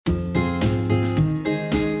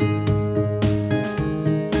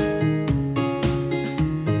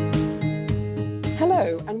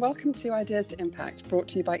and welcome to Ideas to Impact, brought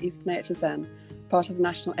to you by Eastern AHSN, part of the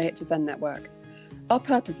National AHSN Network. Our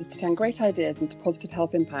purpose is to turn great ideas into positive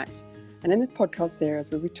health impact, and in this podcast series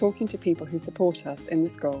we'll be talking to people who support us in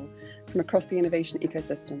this goal from across the innovation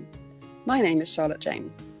ecosystem. My name is Charlotte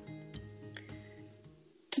James.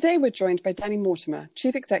 Today we're joined by Danny Mortimer,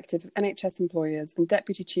 Chief Executive of NHS Employers and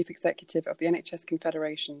Deputy Chief Executive of the NHS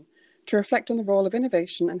Confederation, to reflect on the role of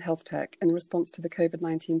innovation and health tech in response to the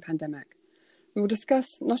COVID-19 pandemic. We will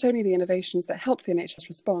discuss not only the innovations that helped the NHS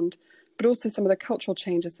respond, but also some of the cultural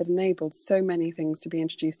changes that enabled so many things to be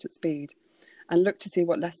introduced at speed, and look to see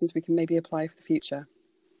what lessons we can maybe apply for the future.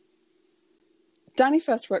 Danny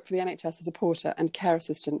first worked for the NHS as a porter and care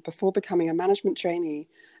assistant before becoming a management trainee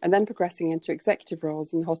and then progressing into executive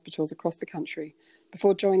roles in hospitals across the country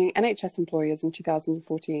before joining NHS Employers in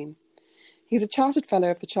 2014. He's a Chartered Fellow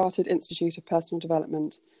of the Chartered Institute of Personal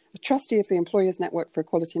Development, a trustee of the Employers Network for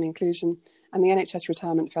Equality and Inclusion and the NHS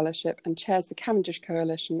Retirement Fellowship, and chairs the Cavendish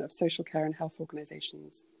Coalition of Social Care and Health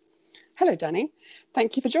Organisations. Hello, Danny.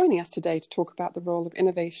 Thank you for joining us today to talk about the role of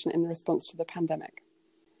innovation in response to the pandemic.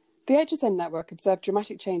 The AHSN Network observed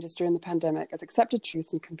dramatic changes during the pandemic as accepted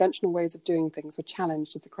truths and conventional ways of doing things were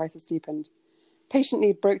challenged as the crisis deepened. Patient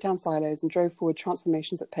need broke down silos and drove forward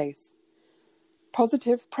transformations at pace.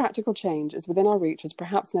 Positive, practical change is within our reach as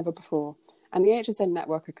perhaps never before, and the AHSN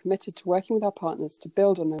Network are committed to working with our partners to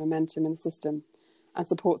build on the momentum in the system and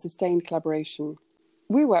support sustained collaboration.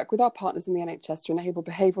 We work with our partners in the NHS to enable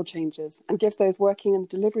behavioural changes and give those working in the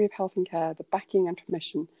delivery of health and care the backing and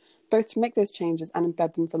permission, both to make those changes and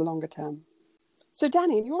embed them for the longer term. So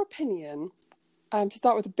Danny, in your opinion, to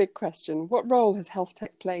start with a big question, what role has health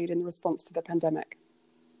tech played in the response to the pandemic?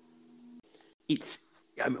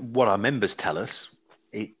 What our members tell us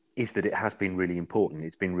is that it has been really important.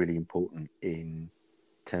 It's been really important in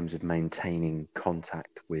terms of maintaining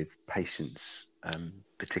contact with patients,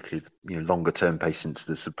 particularly longer term patients,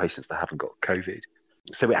 the patients that haven't got COVID.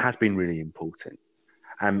 So it has been really important.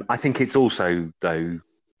 I think it's also, though,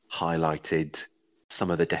 highlighted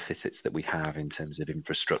some of the deficits that we have in terms of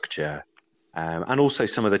infrastructure, and also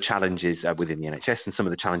some of the challenges within the NHS, and some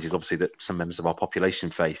of the challenges, obviously, that some members of our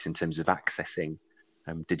population face in terms of accessing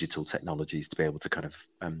digital technologies to be able to kind of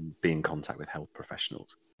be in contact with health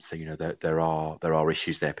professionals. So there are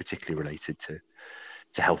issues there, particularly related to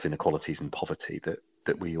health inequalities and poverty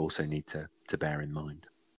that we also need to bear in mind,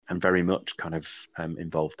 and very much kind of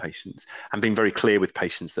involve patients, and being very clear with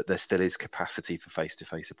patients that there still is capacity for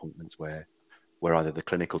face-to-face appointments where either the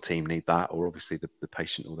clinical team need that, or obviously the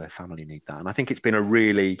patient or their family need that. And I think it's been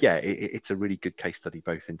it's a really good case study,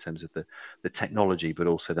 both in terms of the technology, but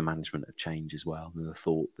also the management of change as well, and the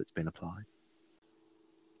thought that's been applied.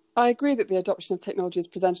 I agree that the adoption of technology has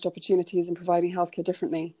presented opportunities in providing healthcare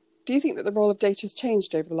differently. Do you think that the role of data has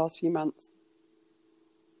changed over the last few months?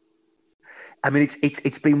 I mean,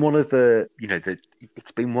 it's been one of the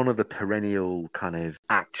it's been one of the perennial kind of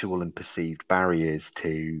actual and perceived barriers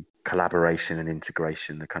to collaboration and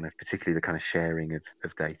integration, particularly the kind of sharing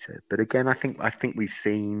of data. But again, I think we've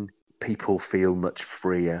seen people feel much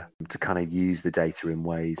freer to kind of use the data in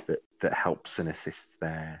ways that helps and assists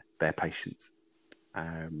their patients.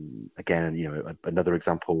 Again, another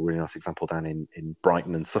example, really nice example down in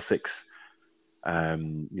Brighton and Sussex,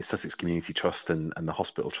 the Sussex Community Trust and the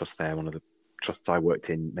hospital trust there, one of the trusts I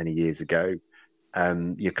worked in many years ago.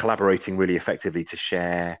 You're collaborating really effectively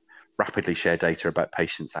to rapidly share data about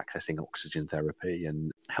patients accessing oxygen therapy,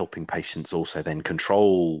 and helping patients also then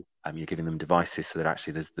control. You're giving them devices so that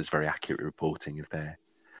actually there's very accurate reporting of their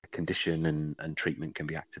condition, and treatment can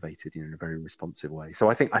be activated in a very responsive way. So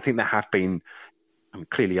I think there have been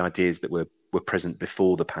clearly ideas that were present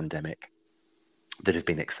before the pandemic that have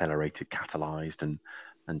been accelerated, catalysed,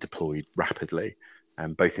 and deployed rapidly,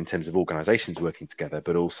 both in terms of organisations working together,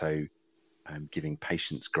 but also giving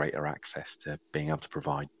patients greater access to being able to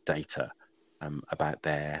provide data about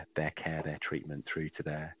their care, their treatment, through to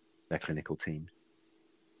their clinical teams.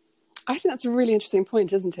 I think that's a really interesting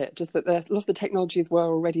point, isn't it? Just that a lot of the technologies were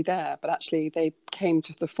already there, but actually they came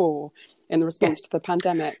to the fore in the response to the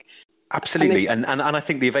pandemic. Absolutely, and I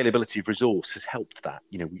think the availability of resource has helped that.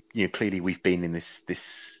 Clearly we've been in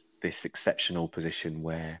this exceptional position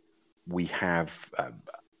where we have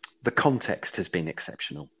the context has been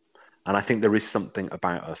exceptional. And I think there is something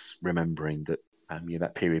about us remembering that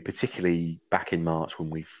that period, particularly back in March when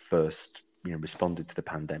we first responded to the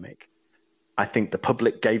pandemic. I think the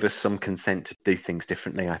public gave us some consent to do things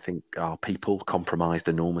differently. I think our people compromised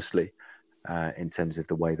enormously in terms of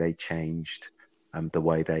the way they changed, the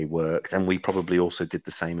way they worked, and we probably also did the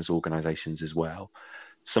same as organisations as well.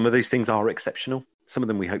 Some of those things are exceptional. Some of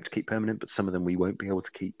them we hope to keep permanent, but some of them we won't be able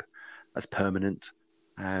to keep as permanent.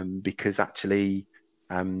 because actually,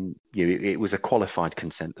 it was a qualified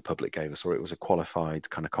consent the public gave us, or it was a qualified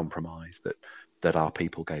kind of compromise that our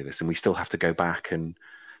people gave us, and we still have to go back and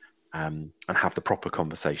have the proper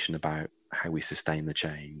conversation about how we sustain the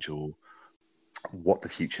change or what the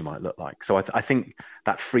future might look like. So I think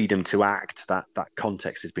that freedom to act, that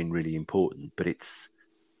context has been really important, but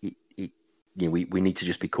we need to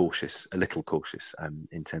just be cautious, a little cautious,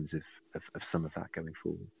 in terms of some of that going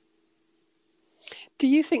forward. Do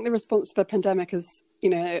you think the response to the pandemic has,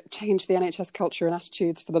 changed the NHS culture and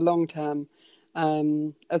attitudes for the long term,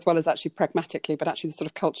 as well as actually pragmatically, but actually the sort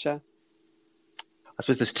of culture? I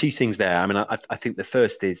suppose there's two things there. I mean, I think the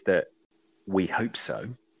first is that we hope so.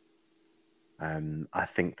 I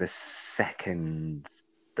think the second,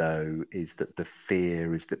 though, is that the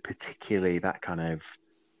fear is that particularly that kind of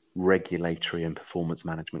regulatory and performance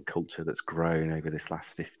management culture that's grown over this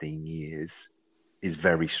last 15 years is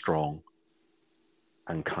very strong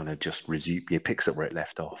and kind of just picks up where it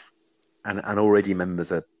left off. And already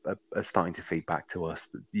members are starting to feed back to us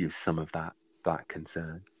that some of that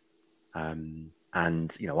concern.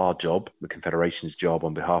 And our job, the Confederation's job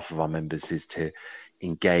on behalf of our members, is to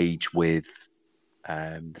engage with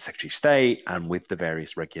the Secretary of State and with the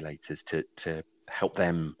various regulators to help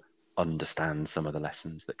them understand some of the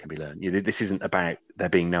lessons that can be learned. This isn't about there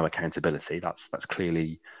being no accountability. That's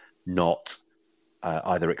clearly not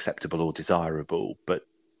either acceptable or desirable.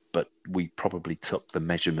 But we probably took the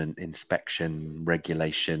measurement, inspection,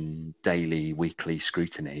 regulation, daily, weekly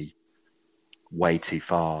scrutiny way too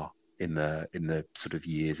far in the sort of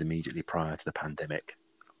years immediately prior to the pandemic.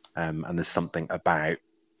 And there's something about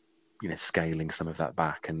scaling some of that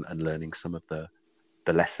back and learning some of the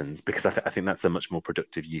lessons, because I think that's a much more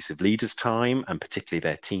productive use of leaders' time and particularly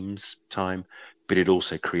their teams' time. But it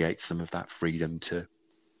also creates some of that freedom to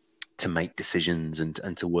make decisions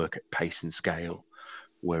and to work at pace and scale,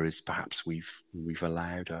 whereas perhaps we've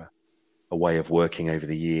allowed a way of working over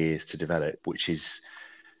the years to develop, which is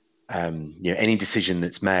any decision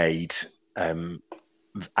that's made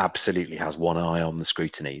absolutely has one eye on the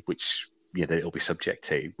scrutiny, which that it'll be subject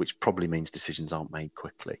to, which probably means decisions aren't made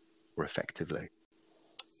quickly or effectively.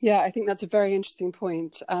 Yeah, I think that's a very interesting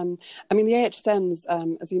point. I mean, the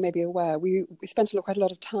AHSNs, as you may be aware, we spent quite a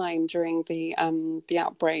lot of time during the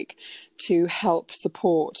outbreak to help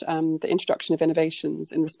support the introduction of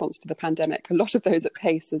innovations in response to the pandemic. A lot of those at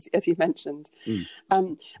pace, as you mentioned.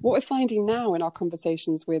 What we're finding now in our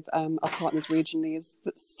conversations with our partners regionally is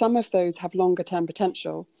that some of those have longer term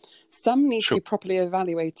potential. Some need to be properly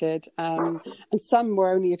evaluated, and some were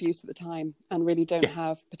only of use at the time and really don't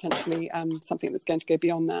have potentially something that's going to go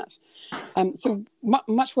beyond that. So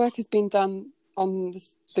much work has been done on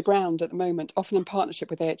the ground at the moment, often in partnership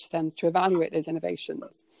with AHSNs, to evaluate those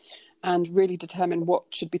innovations and really determine what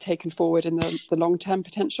should be taken forward in the long-term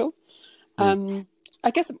potential. I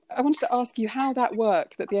guess I wanted to ask you how that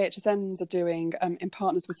work that the AHSNs are doing in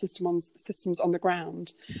partners with systems on the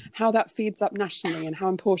ground, how that feeds up nationally, and how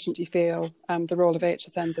important do you feel the role of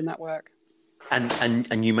AHSNs in that work?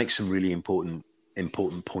 And you make some really important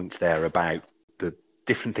points there about the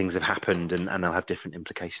different things have happened and they'll have different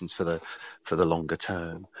implications for the longer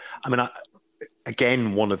term. I mean,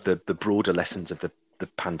 again, one of the broader lessons of the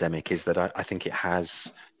pandemic is that I think it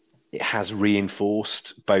has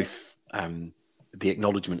reinforced both the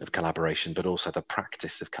acknowledgement of collaboration, but also the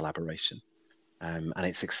practice of collaboration. And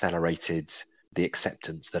it's accelerated the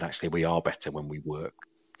acceptance that actually we are better when we work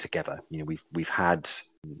together. We've had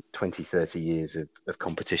 20, 30 years of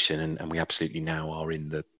competition, and we absolutely now are in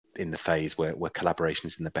the phase where collaboration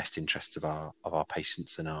is in the best interests of our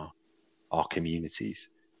patients and our communities.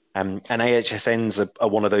 And AHSNs are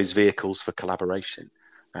one of those vehicles for collaboration.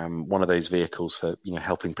 One of those vehicles for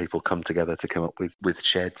helping people come together to come up with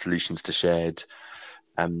shared solutions to shared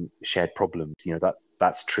problems.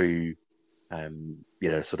 That's true.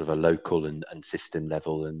 Sort of a local and system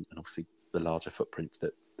level, and obviously the larger footprints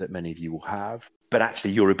that many of you will have. But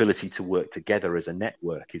actually, your ability to work together as a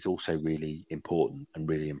network is also really important and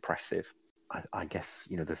really impressive. I guess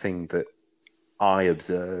the thing that I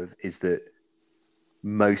observe is that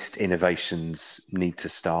most innovations need to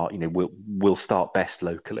start. We'll start best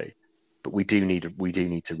locally, but we do need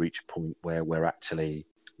to reach a point where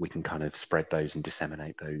we can kind of spread those and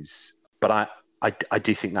disseminate those. But I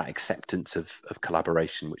do think that acceptance of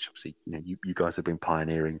collaboration, which obviously you guys have been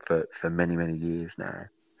pioneering for many, many years now,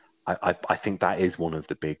 I think that is one of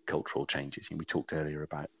the big cultural changes. We talked earlier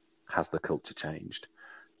about, has the culture changed?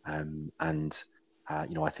 I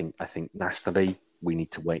think nationally we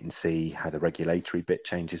need to wait and see how the regulatory bit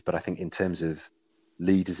changes. But I think in terms of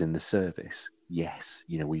leaders in the service, yes,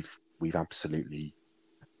 we've absolutely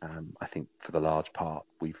I think for the large part,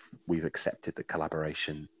 we've accepted that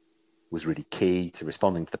collaboration was really key to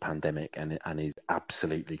responding to the pandemic, and is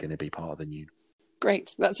absolutely going to be part of the new.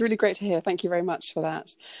 Great. That's really great to hear. Thank you very much for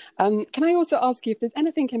that. Can I also ask you if there's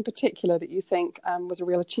anything in particular that you think was a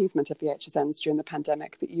real achievement of the HSNs during the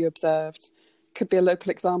pandemic that you observed? Could be a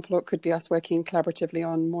local example, or it could be us working collaboratively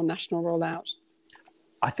on more national rollout.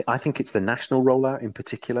 I think it's the national rollout in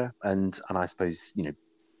particular, and I suppose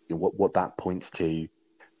what that points to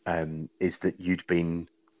is that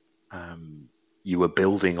you were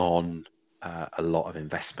building on a lot of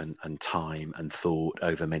investment and time and thought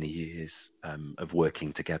over many years of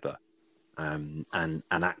working together, and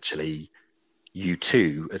actually you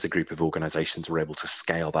too as a group of organisations were able to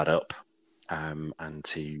scale that up and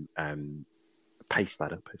to pace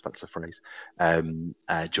that up, if that's a phrase,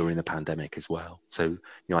 during the pandemic as well. So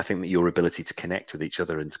I think that your ability to connect with each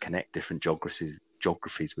other and to connect different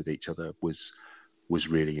geographies with each other was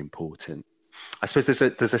really important. I suppose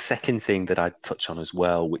there's a second thing that I'd touch on as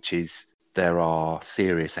well, which is there are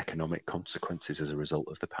serious economic consequences as a result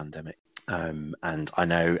of the pandemic. And I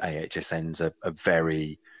know AHSNs are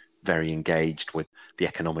very, very engaged with the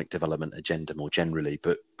economic development agenda more generally,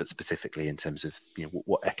 but specifically in terms of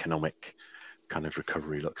what economic kind of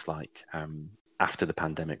recovery looks like after the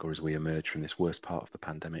pandemic, or as we emerge from this worst part of the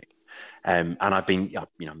pandemic. And I've been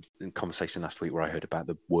in conversation last week where I heard about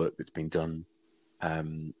the work that's been done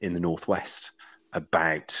in the Northwest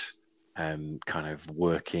about kind of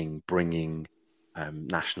bringing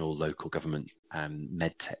national, local government,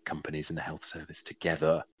 medtech companies and the health service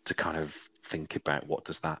together to kind of think about what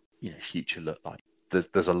does that future look like.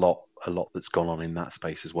 There's a lot that's gone on in that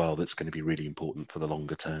space as well that's going to be really important for the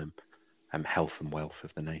longer term health and wealth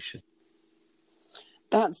of the nation.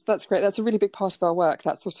 That's great. That's a really big part of our work,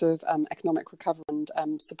 that sort of economic recovery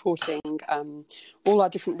and supporting all our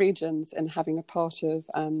different regions and having a part of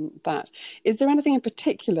that. Is there anything in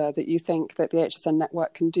particular that you think that the HSN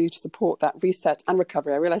network can do to support that reset and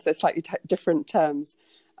recovery? I realise they're slightly different terms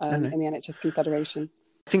in the NHS Confederation.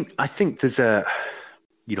 I think there's I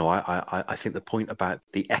think the point about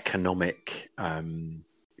the economic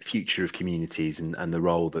future of communities and the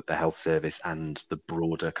role that the health service and the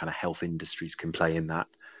broader kind of health industries can play in that,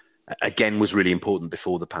 again, was really important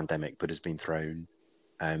before the pandemic, but has been thrown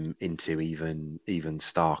into even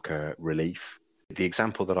starker relief. The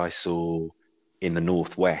example that I saw in the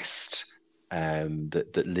Northwest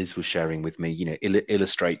that Liz was sharing with me,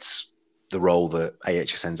 illustrates the role that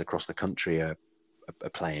AHSNs across the country are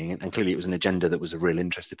playing, and clearly it was an agenda that was of real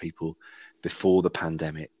interest to people before the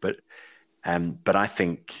pandemic, but I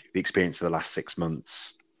think the experience of the last 6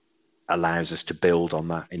 months allows us to build on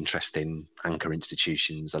that interest in anchor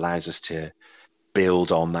institutions, allows us to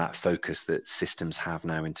build on that focus that systems have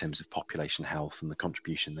now in terms of population health and the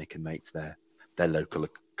contribution they can make to their local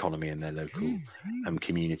economy and their local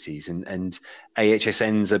communities. And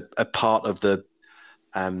AHSNs are part of the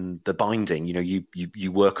binding.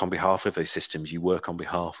 You work on behalf of those systems, you work on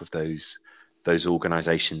behalf of those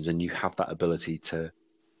organisations, and you have that ability to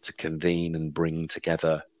convene and bring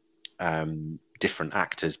together different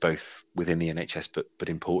actors, both within the NHS, but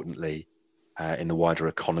importantly in the wider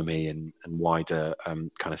economy and wider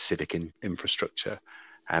kind of civic infrastructure.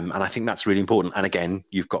 And I think that's really important. And again,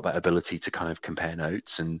 you've got that ability to kind of compare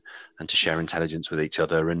notes and to share intelligence with each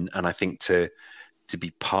other. And I think to be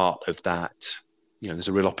part of that, there's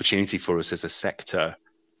a real opportunity for us as a sector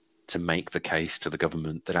to make the case to the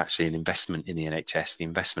government that actually an investment in the NHS, the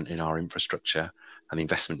investment in our infrastructure, and the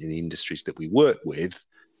investment in the industries that we work with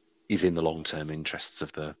is in the long-term interests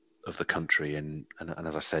of the country. And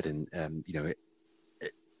as I said,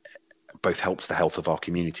 it both helps the health of our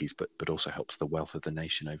communities, but also helps the wealth of the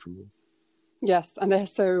nation overall. Yes, and they're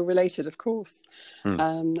so related, of course.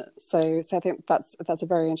 So I think that's a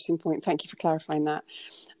very interesting point. Thank you for clarifying that.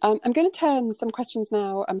 I'm going to turn some questions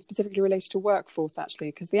now specifically related to workforce, actually,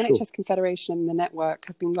 because the NHS Confederation and the network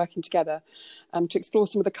have been working together to explore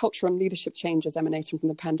some of the cultural and leadership changes emanating from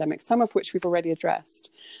the pandemic, some of which we've already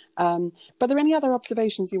addressed. But are there any other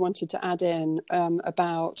observations you wanted to add in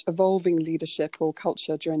about evolving leadership or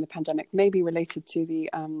culture during the pandemic, maybe related to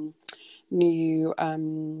the new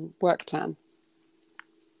work plan?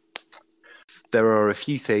 There are a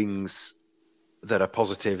few things that are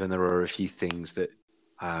positive, and there are a few things that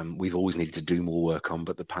we've always needed to do more work on,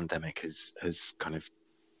 but the pandemic has kind of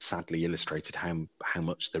sadly illustrated how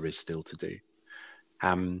much there is still to do.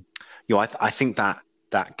 I think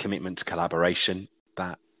that commitment to collaboration,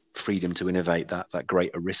 that freedom to innovate, that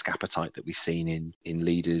greater risk appetite that we've seen in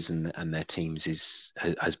leaders and their teams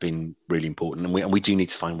has been really important, and we do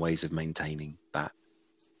need to find ways of maintaining that.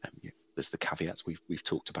 There's the caveats we've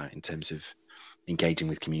talked about in terms of engaging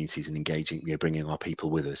with communities and engaging, bringing our people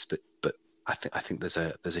with us. But I think there's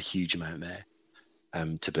a huge amount there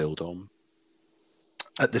to build on.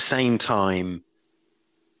 At the same time,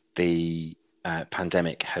 the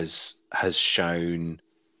pandemic has shown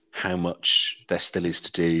how much there still is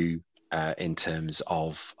to do in terms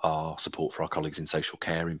of our support for our colleagues in social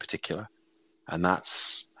care in particular. And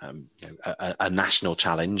that's a national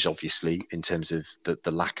challenge, obviously, in terms of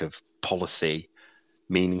the lack of policy,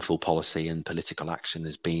 meaningful policy and political action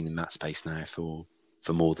there's been in that space now for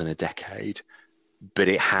more than a decade. But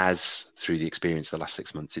it has, through the experience of the last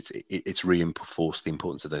 6 months, it's reinforced the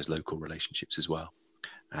importance of those local relationships as well,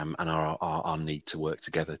 and our need to work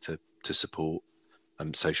together to support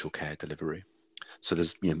social care delivery. So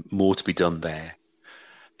there's more to be done there.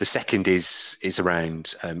 The second is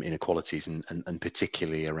around inequalities and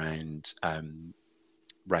particularly around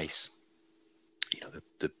race.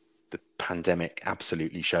 The pandemic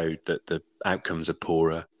absolutely showed that the outcomes are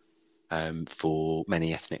poorer for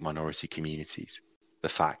many ethnic minority communities. The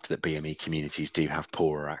fact that BME communities do have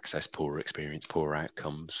poorer access, poorer experience, poorer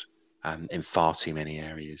outcomes in far too many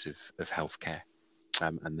areas of healthcare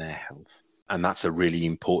and their health. And that's a really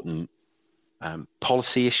important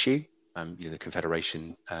policy issue. The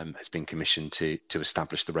Confederation has been commissioned to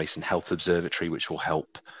establish the Race and Health Observatory, which will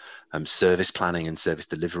help service planning and service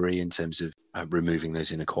delivery in terms of removing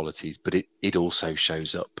those inequalities. But it also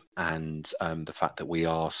shows up, and the fact that we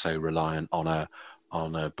are so reliant on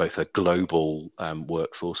both a global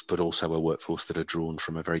workforce, but also a workforce that are drawn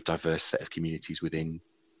from a very diverse set of communities within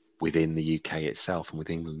the UK itself and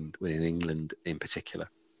within England in particular.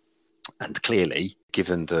 And clearly,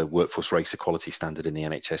 given the workforce race equality standard in the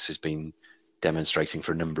NHS has been demonstrating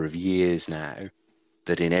for a number of years now,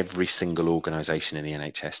 that in every single organisation in the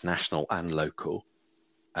NHS, national and local,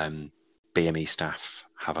 BME staff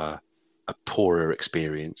have a poorer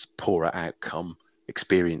experience, poorer outcome,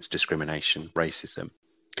 experience discrimination, racism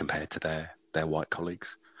compared to their white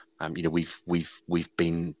colleagues. We've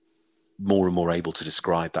been more and more able to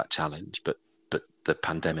describe that challenge, but the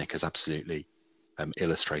pandemic has absolutely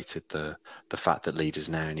illustrated the fact that leaders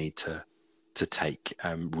now need to take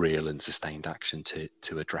real and sustained action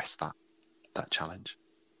to address that challenge.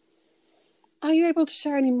 Are you able to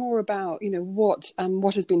share any more about what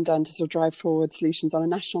has been done to sort of drive forward solutions on a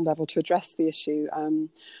national level to address the issue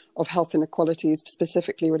of health inequalities,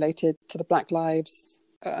 specifically related to the Black Lives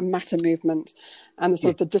Matter movement and the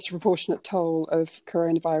sort of the disproportionate toll of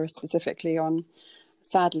coronavirus specifically on,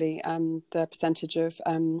 sadly, the percentage of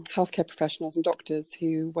healthcare professionals and doctors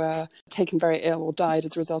who were taken very ill or died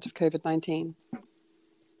as a result of COVID-19?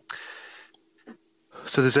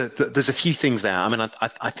 So there's a few things there. I mean,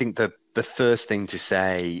 I think the first thing to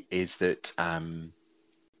say is that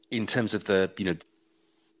in terms of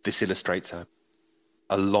this illustrates a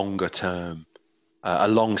longer term, a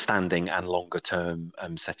long-standing and longer term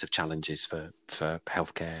set of challenges for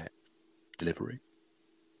healthcare delivery.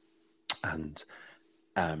 And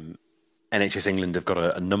NHS England have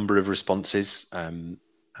got a number of responses that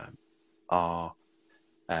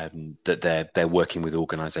they're working with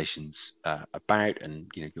organisations about,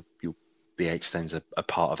 and the HSEN's a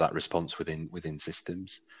part of that response within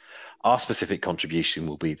systems. Our specific contribution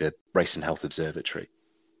will be the Race and Health Observatory,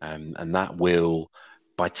 and that will,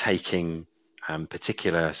 by taking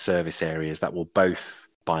particular service areas that will both,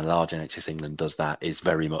 by and large, NHS England does that, is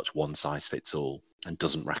very much one size fits all and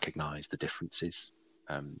doesn't recognise the differences,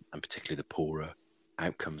 and particularly the poorer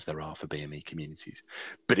outcomes there are for BME communities.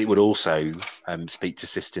 But it would also speak to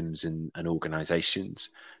systems and organisations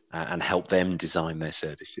and help them design their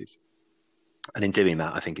services. And in doing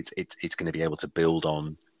that, I think it's going to be able to build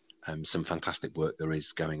on some fantastic work there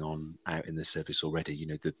is going on out in the service already.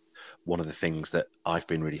 One of the things that I've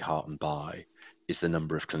been really heartened by is the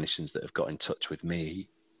number of clinicians that have got in touch with me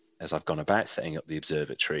as I've gone about setting up the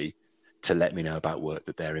observatory to let me know about work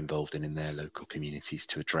that they're involved in their local communities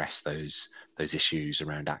to address those issues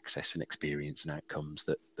around access and experience and outcomes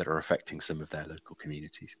that are affecting some of their local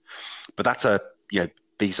communities. But that's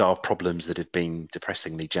these are problems that have been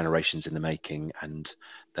depressingly generations in the making, and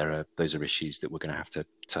those are issues that we're going to have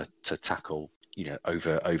to tackle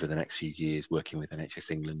over the next few years, working with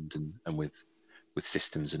NHS England and with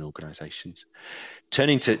systems and organisations.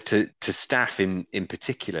 Turning to staff in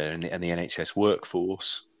particular and the NHS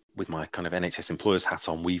workforce, with my kind of NHS employers hat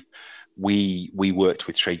on, we worked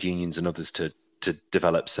with trade unions and others to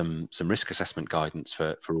develop some risk assessment guidance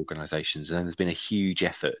for organisations, and there's been a huge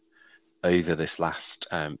effort over this last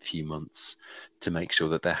few months to make sure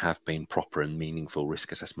that there have been proper and meaningful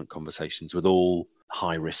risk assessment conversations with all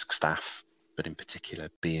high risk staff, but in particular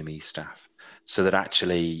BME staff, so that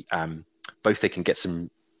actually both they can get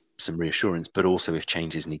some some reassurance, but also if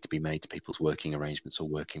changes need to be made to people's working arrangements or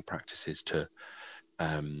working practices to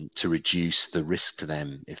reduce the risk to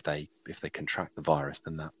them if they contract the virus,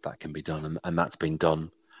 then that can be done, and that's been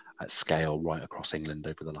done at scale right across England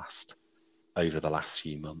over the last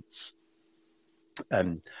few months.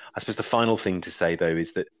 I suppose the final thing to say though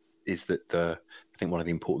is that I think one of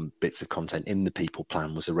the important bits of content in the people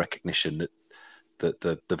plan was a recognition that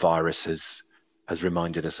the virus has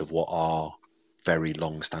reminded us of what are very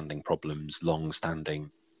long-standing problems, long-standing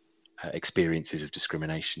experiences of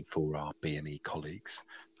discrimination for our BME colleagues,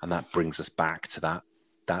 and that brings us back to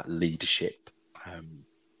that leadership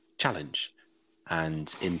challenge,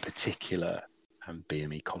 and in particular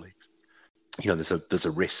BME colleagues. There's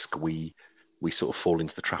a risk we sort of fall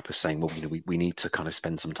into the trap of saying, well, we need to kind of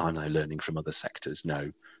spend some time now learning from other sectors.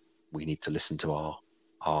 No, we need to listen to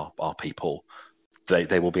our people.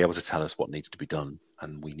 They will be able to tell us what needs to be done,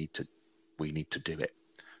 and we need to do it,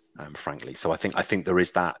 frankly. So I think there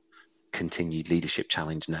is that continued leadership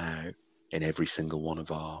challenge now in every single one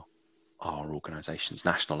of our organisations,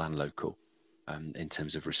 national and local, in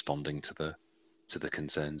terms of responding to the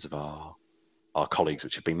concerns of our colleagues,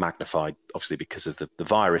 which have been magnified obviously because of the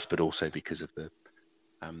virus, but also because of the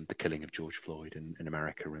killing of George Floyd in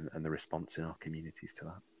America and the response in our communities to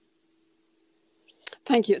that.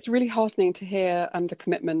 Thank you. It's really heartening to hear the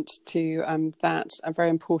commitment to that very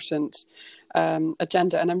important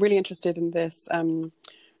agenda. And I'm really interested in this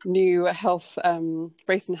new health,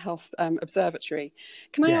 race and health observatory.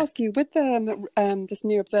 Can I ask you, with this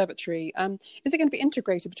new observatory, is it going to be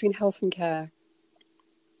integrated between health and care?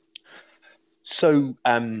 So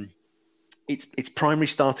its primary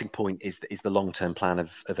starting point is the long-term plan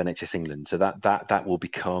of NHS England. So that will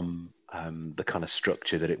become the kind of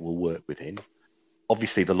structure that it will work within.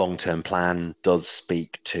 Obviously, the long-term plan does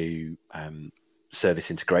speak to service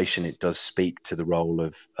integration. It does speak to the role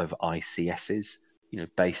of ICSs.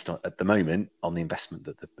 Based on, at the moment, on the investment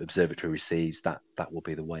that the observatory receives, that will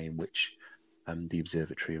be the way in which the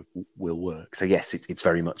observatory will work. So yes, it's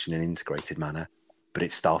very much in an integrated manner, but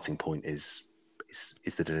its starting point is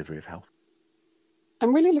the delivery of health.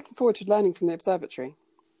 I'm really looking forward to learning from the observatory.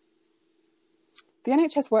 The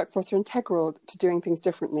NHS workforce are integral to doing things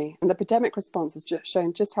differently, and the pandemic response has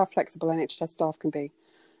shown just how flexible NHS staff can be.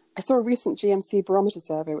 I saw a recent GMC barometer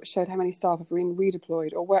survey which showed how many staff have been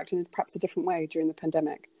redeployed or worked in perhaps a different way during the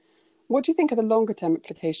pandemic. What do you think are the longer-term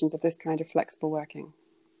implications of this kind of flexible working?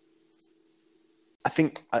 I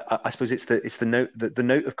think I suppose it's the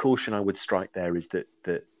note of caution I would strike there is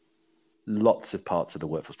that lots of parts of the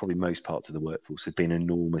workforce, probably most parts of the workforce, have been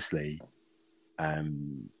enormously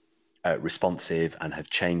responsive and have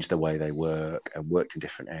changed the way they work and worked in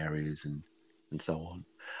different areas and so on.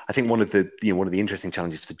 I think one of the interesting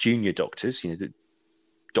challenges for junior doctors, the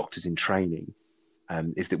doctors in training,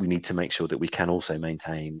 is that we need to make sure that we can also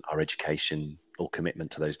maintain our education or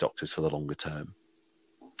commitment to those doctors for the longer term.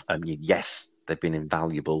 Yes, they've been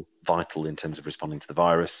invaluable, vital in terms of responding to the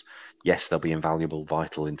virus. Yes, they'll be invaluable,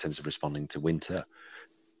 vital in terms of responding to winter.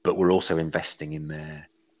 But we're also investing in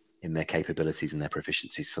their capabilities and their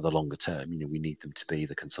proficiencies for the longer term. We need them to be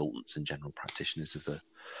the consultants and general practitioners of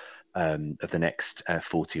the next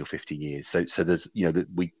 40 or 50 years. So there's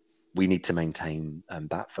we need to maintain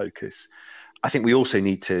that focus. I think we also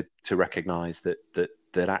need to recognise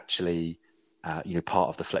that actually part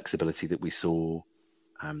of the flexibility that we saw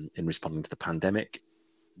in responding to the pandemic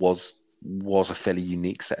was a fairly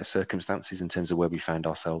unique set of circumstances in terms of where we found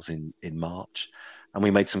ourselves in March, and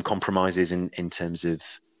we made some compromises in terms of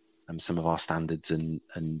some of our standards and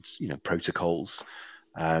protocols,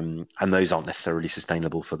 and those aren't necessarily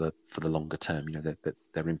sustainable for the longer term.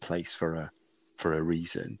 They're in place for a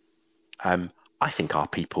reason. I think our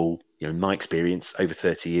people, in my experience over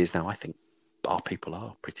 30 years now, I think our people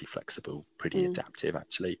are pretty flexible, pretty adaptive.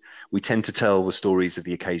 Actually, we tend to tell the stories of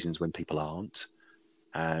the occasions when people aren't,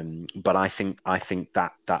 but I think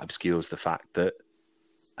that obscures the fact that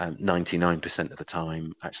 99% of the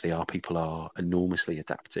time, actually, our people are enormously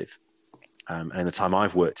adaptive. And in the time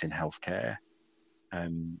I've worked in healthcare,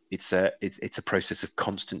 it's a process of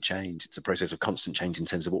constant change. It's a process of constant change in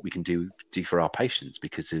terms of what we can do for our patients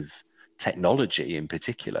because of technology in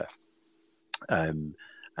particular. And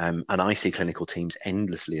I see clinical teams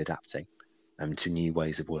endlessly adapting to new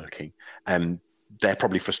ways of working. They're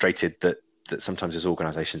probably frustrated that sometimes as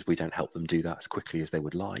organisations we don't help them do that as quickly as they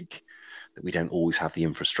would like, that we don't always have the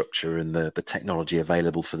infrastructure and the technology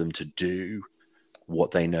available for them to do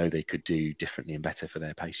what they know they could do differently and better for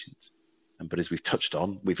their patients. But as we've touched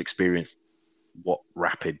on, we've experienced what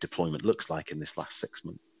rapid deployment looks like in this last 6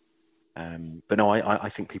 months. But no, I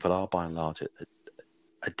think people are by and large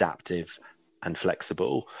adaptive and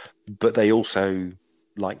flexible, but they also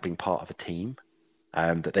like being part of a team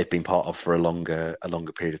that they've been part of for a longer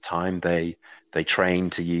period of time. They train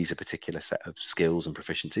to use a particular set of skills and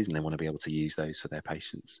proficiencies, and they want to be able to use those for their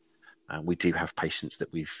patients. We do have patients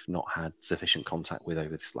that we've not had sufficient contact with over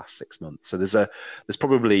this last 6 months. So there's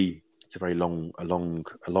probably, it's a very long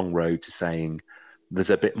road to saying there's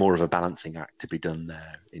a bit more of a balancing act to be done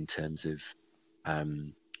there in terms of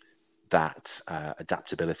that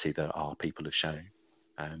adaptability that our people have shown.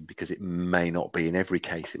 Because it may not be, in every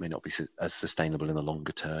case, it may not be as sustainable in the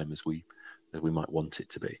longer term as we might want it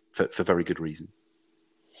to be, for very good reason.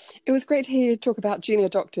 It was great to hear you talk about junior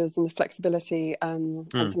doctors and the flexibility and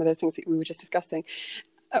some of those things that we were just discussing.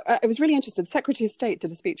 I was really interested. The Secretary of State did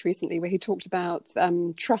a speech recently where he talked about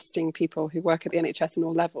trusting people who work at the NHS in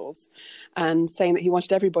all levels, and saying that he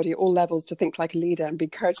wanted everybody at all levels to think like a leader and be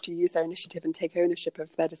encouraged to use their initiative and take ownership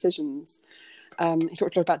of their decisions. He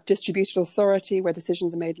talked a lot about distributed authority, where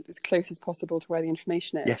decisions are made as close as possible to where the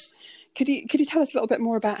information is. Yes. Could you tell us a little bit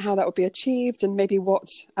more about how that would be achieved, and maybe what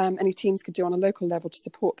any teams could do on a local level to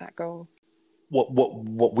support that goal?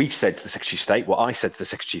 What we've said to the Secretary of State, what I said to the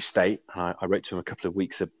Secretary of State, and I wrote to him a couple of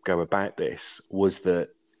weeks ago about this, was that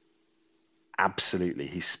absolutely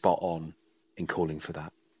he's spot on in calling for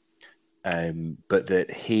that. But that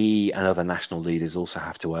he and other national leaders also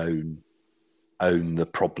have to own the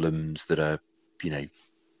problems that are,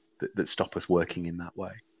 that stop us working in that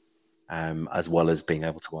way, as well as being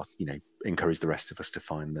able to, encourage the rest of us to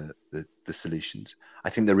find the solutions. I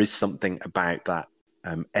think there is something about that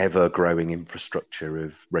ever-growing infrastructure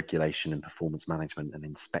of regulation and performance management and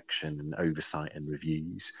inspection and oversight and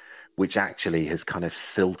reviews, which actually has kind of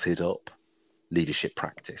silted up leadership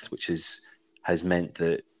practice, which has meant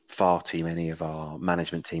that far too many of our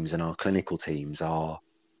management teams and our clinical teams are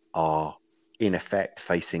in effect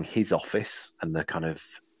facing his office and the kind of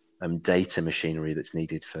data machinery that's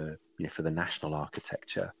needed for the national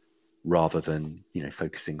architecture, rather than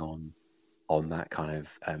focusing on that kind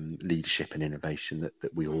of leadership and innovation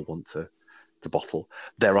that we all want to bottle.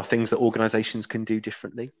 There are things that organisations can do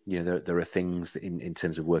differently. There are things in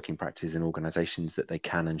terms of working practice in organisations that they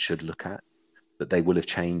can and should look at, that they will have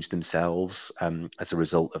changed themselves as a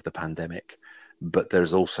result of the pandemic. But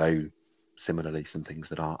there's also similarly some things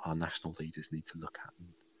that our national leaders need to look at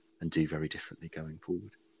and do very differently going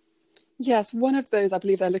forward. Yes, one of those I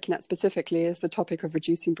believe they're looking at specifically is the topic of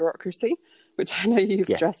reducing bureaucracy, which I know you've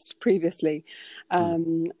addressed previously,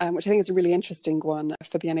 which I think is a really interesting one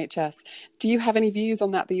for the NHS. Do you have any views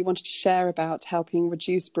on that you wanted to share about helping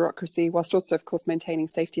reduce bureaucracy whilst also, of course, maintaining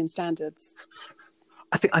safety and standards?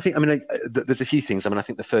 I think there's a few things. I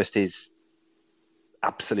think the first is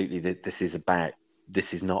absolutely that this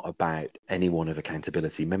is not about anyone of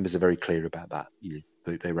accountability. Members are very clear about that.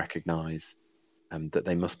 They recognise that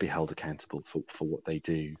they must be held accountable for what they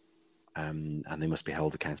do, and they must be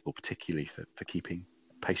held accountable particularly for keeping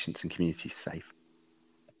patients and communities safe.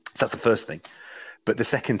 So that's the first thing. But the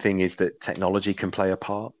second thing is that technology can play a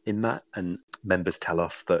part in that, and members tell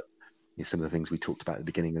us that some of the things we talked about at the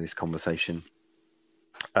beginning of this conversation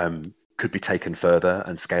could be taken further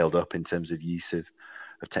and scaled up in terms of use of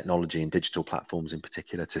technology and digital platforms in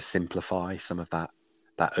particular to simplify some of that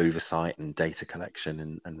oversight and data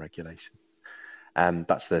collection and regulation.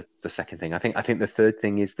 That's the second thing. I think the third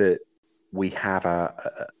thing is that we have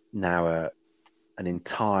now an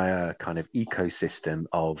entire kind of ecosystem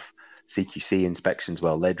of CQC inspections,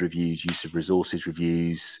 well-led reviews, use of resources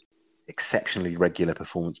reviews, exceptionally regular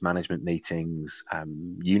performance management meetings,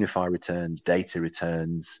 unify returns, data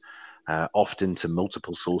returns, often to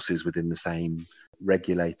multiple sources within the same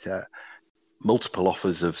regulator, multiple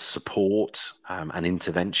offers of support and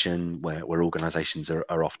intervention where organisations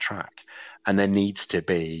are off track. And there needs to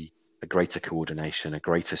be a greater coordination, a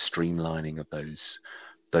greater streamlining of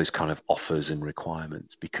those kind of offers and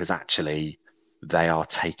requirements, because actually they are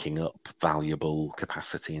taking up valuable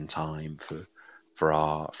capacity and time for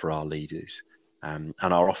our leaders. And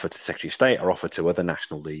our offer to the Secretary of State, our offer to other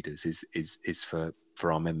national leaders is for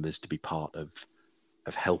our members to be part of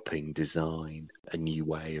helping design a new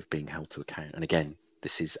way of being held to account. And again,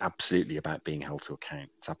 this is absolutely about being held to account.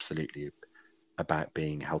 It's absolutely about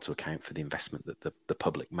being held to account for the investment that the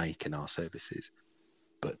public make in our services.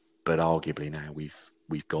 But arguably now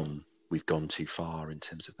we've gone too far in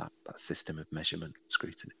terms of that system of measurement and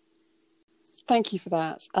scrutiny. Thank you for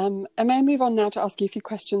that. And may I move on now to ask you a few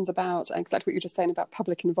questions about exactly what you were just saying about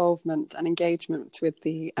public involvement and engagement with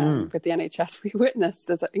the NHS. We witnessed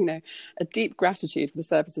a deep gratitude for the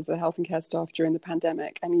services of the health and care staff during the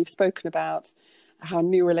pandemic, and you've spoken about how a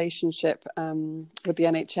new relationship with the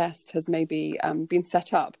NHS has maybe been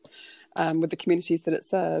set up with the communities that it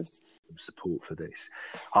serves. support for this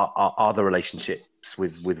are the relationships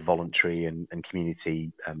with voluntary and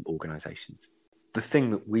community organisations. The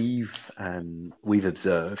thing that we've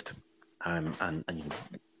observed, and you know,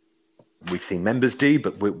 we've seen members do,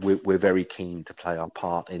 but we're very keen to play our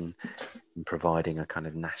part in providing a kind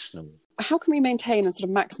of national. How can we maintain and sort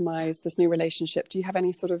of maximise this new relationship? Do you have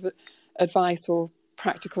any sort of advice or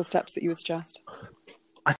practical steps that you would suggest?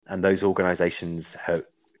 And those organisations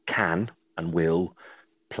can and will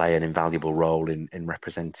play an invaluable role in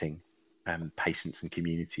representing patients and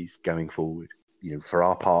communities going forward. You know, for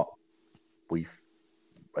our part,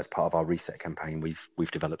 as part of our Reset campaign,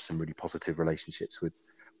 we've developed some really positive relationships with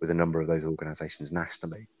a number of those organisations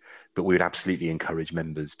nationally. But we would absolutely encourage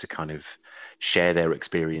members to kind of share their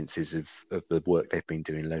experiences of the work they've been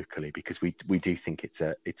doing locally, because we do think it's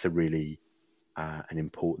a really an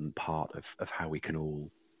important part of how we can all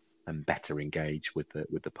better engage with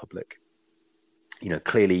the public. You know,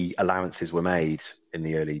 clearly allowances were made in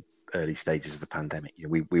the early stages of the pandemic. You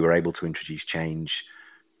know, we were able to introduce change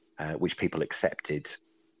which people accepted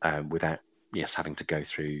without having to go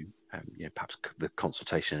through perhaps the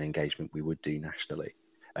consultation and engagement we would do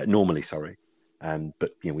normally.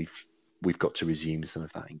 But you know, we've got to resume some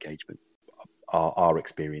of that engagement. Our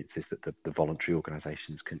experience is that the voluntary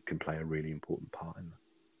organisations can play a really important part in that.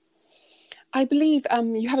 I believe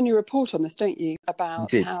you have a new report on this, don't you?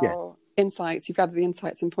 About how you've gathered the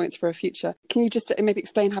insights and points for a future. Can you just maybe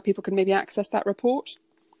explain how people can maybe access that report?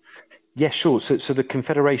 Yeah, sure. So the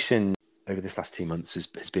Confederation over this last 2 months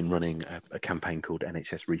has been running a campaign called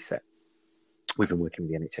NHS Reset. We've been working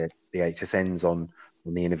with the HSNs on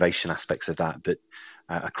the innovation aspects of that, but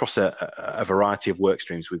across a variety of work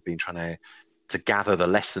streams, we've been trying to gather the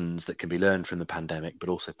lessons that can be learned from the pandemic, but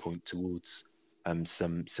also point towards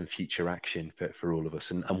some future action for all of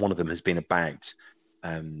us. And one of them has been about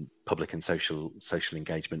public and social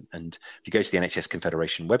engagement. And if you go to the NHS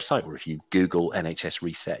Confederation website, or if you Google NHS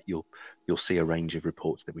Reset, you'll see a range of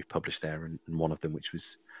reports that we've published there. And one of them, which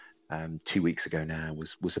was 2 weeks ago now,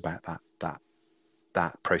 was about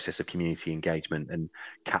that process of community engagement and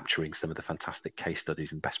capturing some of the fantastic case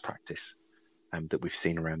studies and best practice that we've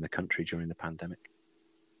seen around the country during the pandemic.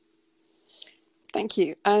 Thank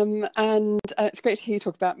you. And it's great to hear you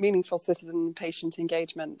talk about meaningful citizen and patient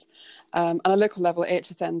engagement. On a local level,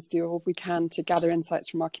 AHSNs do all we can to gather insights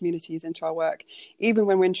from our communities into our work, even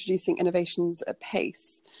when we're introducing innovations at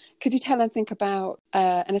pace. Could you tell anything about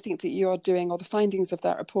anything that you're doing, or the findings of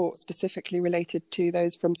that report specifically related to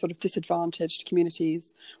those from sort of disadvantaged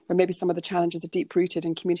communities, where maybe some of the challenges are deep-rooted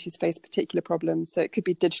and communities face particular problems? So it could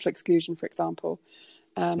be digital exclusion, for example,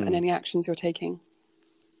 and any actions you're taking.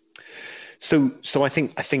 So I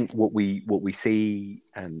think what we see,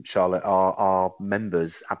 Charlotte, are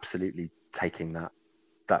members absolutely taking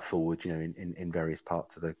that forward, you know, in various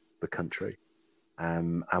parts of the country,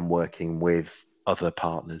 and working with other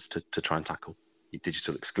partners to try and tackle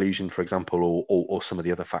digital exclusion, for example, or some of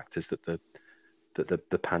the other factors that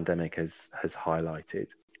the pandemic has highlighted.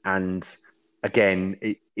 And again,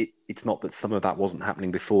 it's not that some of that wasn't happening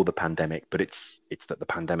before the pandemic, but it's that the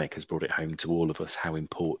pandemic has brought it home to all of us how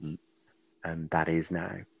important that is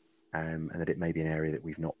now, and that it may be an area that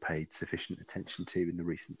we've not paid sufficient attention to in the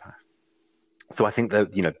recent past. So I think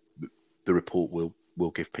that, you know, the report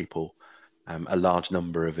will give people a large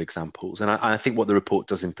number of examples, and I think what the report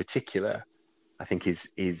does in particular, I think, is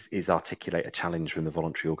articulate a challenge from the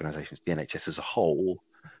voluntary organisations, the NHS as a whole,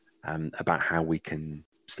 about how we can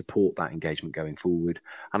support that engagement going forward,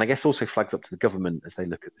 and I guess also flags up to the government as they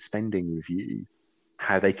look at the spending review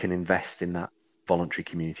how they can invest in that voluntary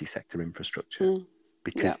community sector infrastructure,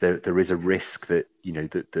 because there is a risk that, you know,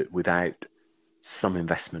 that without some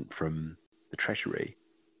investment from the Treasury,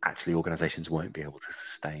 actually organisations won't be able to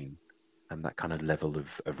sustain that kind of level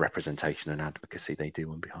of representation and advocacy they do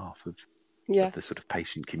on behalf of the sort of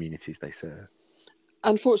patient communities they serve.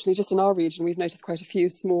 Unfortunately, just in our region, we've noticed quite a few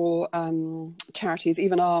small charities,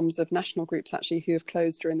 even arms of national groups actually, who have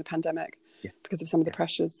closed during the pandemic because of some of the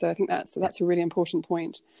pressures. So I think that's a really important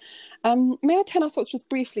point. May I turn our thoughts just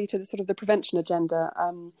briefly to the sort of the prevention agenda?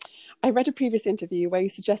 I read a previous interview where you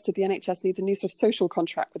suggested the NHS needs a new sort of social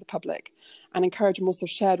contract with the public and encourage a more sort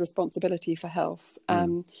of shared responsibility for health.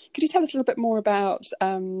 Could you tell us a little bit more about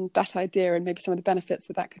that idea and maybe some of the benefits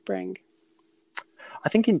that could bring? I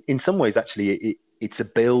think in some ways, actually, it's a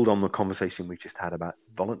build on the conversation we've just had about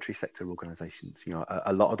voluntary sector organisations. You know,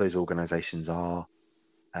 a lot of those organisations are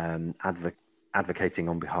advocating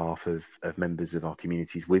on behalf of members of our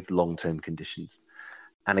communities with long-term conditions.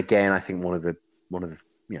 And again, I think one of the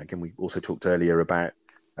you know, again, we also talked earlier about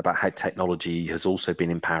how technology has also been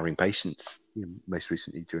empowering patients, you know, most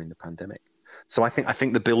recently during the pandemic. So I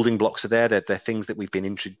think the building blocks are there. They're things that we've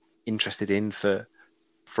been interested in for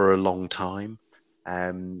a long time,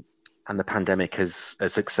 and the pandemic has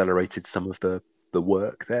accelerated some of the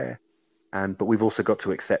work there. But we've also got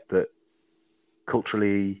to accept that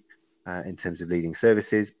culturally, in terms of leading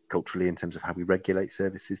services, culturally in terms of how we regulate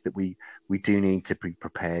services, that we do need to be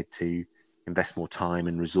prepared to invest more time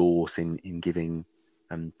and resource in giving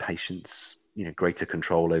patients, greater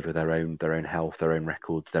control over their own health, their own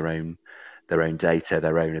records, their own data,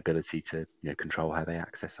 their own ability to control how they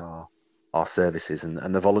access our services.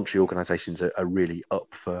 And the voluntary organisations are really up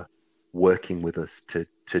for working with us to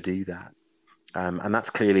do that. And that's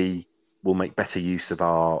clearly will make better use of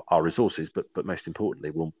our resources, but most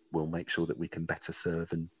importantly, we'll make sure that we can better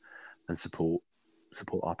serve and support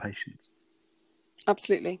our patients.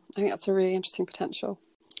 Absolutely. I think that's a really interesting potential.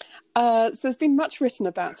 So there's been much written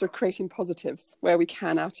about sort of creating positives where we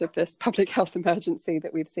can out of this public health emergency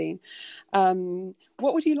that we've seen.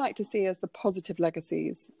 What would you like to see as the positive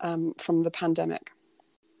legacies from the pandemic?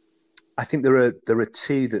 I think there are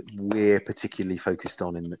two that we're particularly focused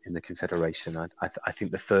on in the Confederation. I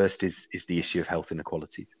think the first is the issue of health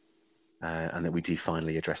inequalities, and that we do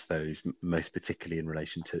finally address those, most particularly in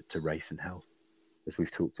relation to race and health, as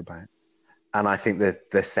we've talked about. And I think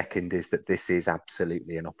that the second is that this is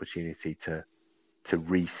absolutely an opportunity to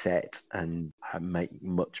reset and make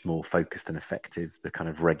much more focused and effective the kind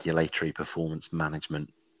of regulatory performance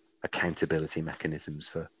management accountability mechanisms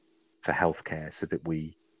for healthcare, so that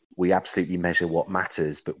we absolutely measure what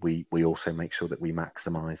matters, but we also make sure that we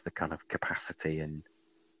maximise the kind of capacity and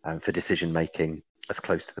for decision making as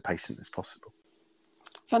close to the patient as possible.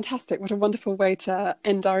 Fantastic. What a wonderful way to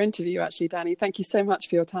end our interview, actually, Danny. Thank you so much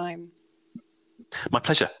for your time. My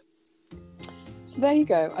pleasure. So there you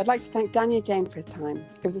go. I'd like to thank Danny again for his time.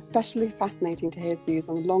 It was especially fascinating to hear his views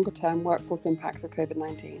on the longer term workforce impacts of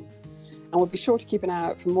COVID-19. And we'll be sure to keep an eye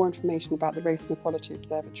out for more information about the Race and Equality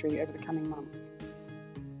Observatory over the coming months.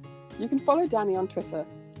 You can follow Danny on Twitter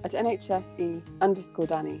at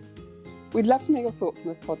NHSE_Danny. We'd love to know your thoughts on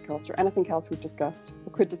this podcast or anything else we've discussed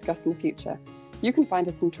or could discuss in the future. You can find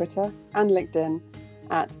us on Twitter and LinkedIn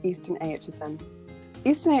at Eastern AHSN.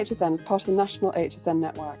 Eastern AHSN is part of the National AHSN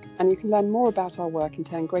Network, and you can learn more about our work in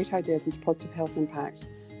turning great ideas into positive health impact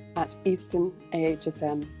at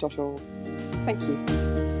easternahsn.org. Thank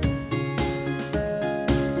you.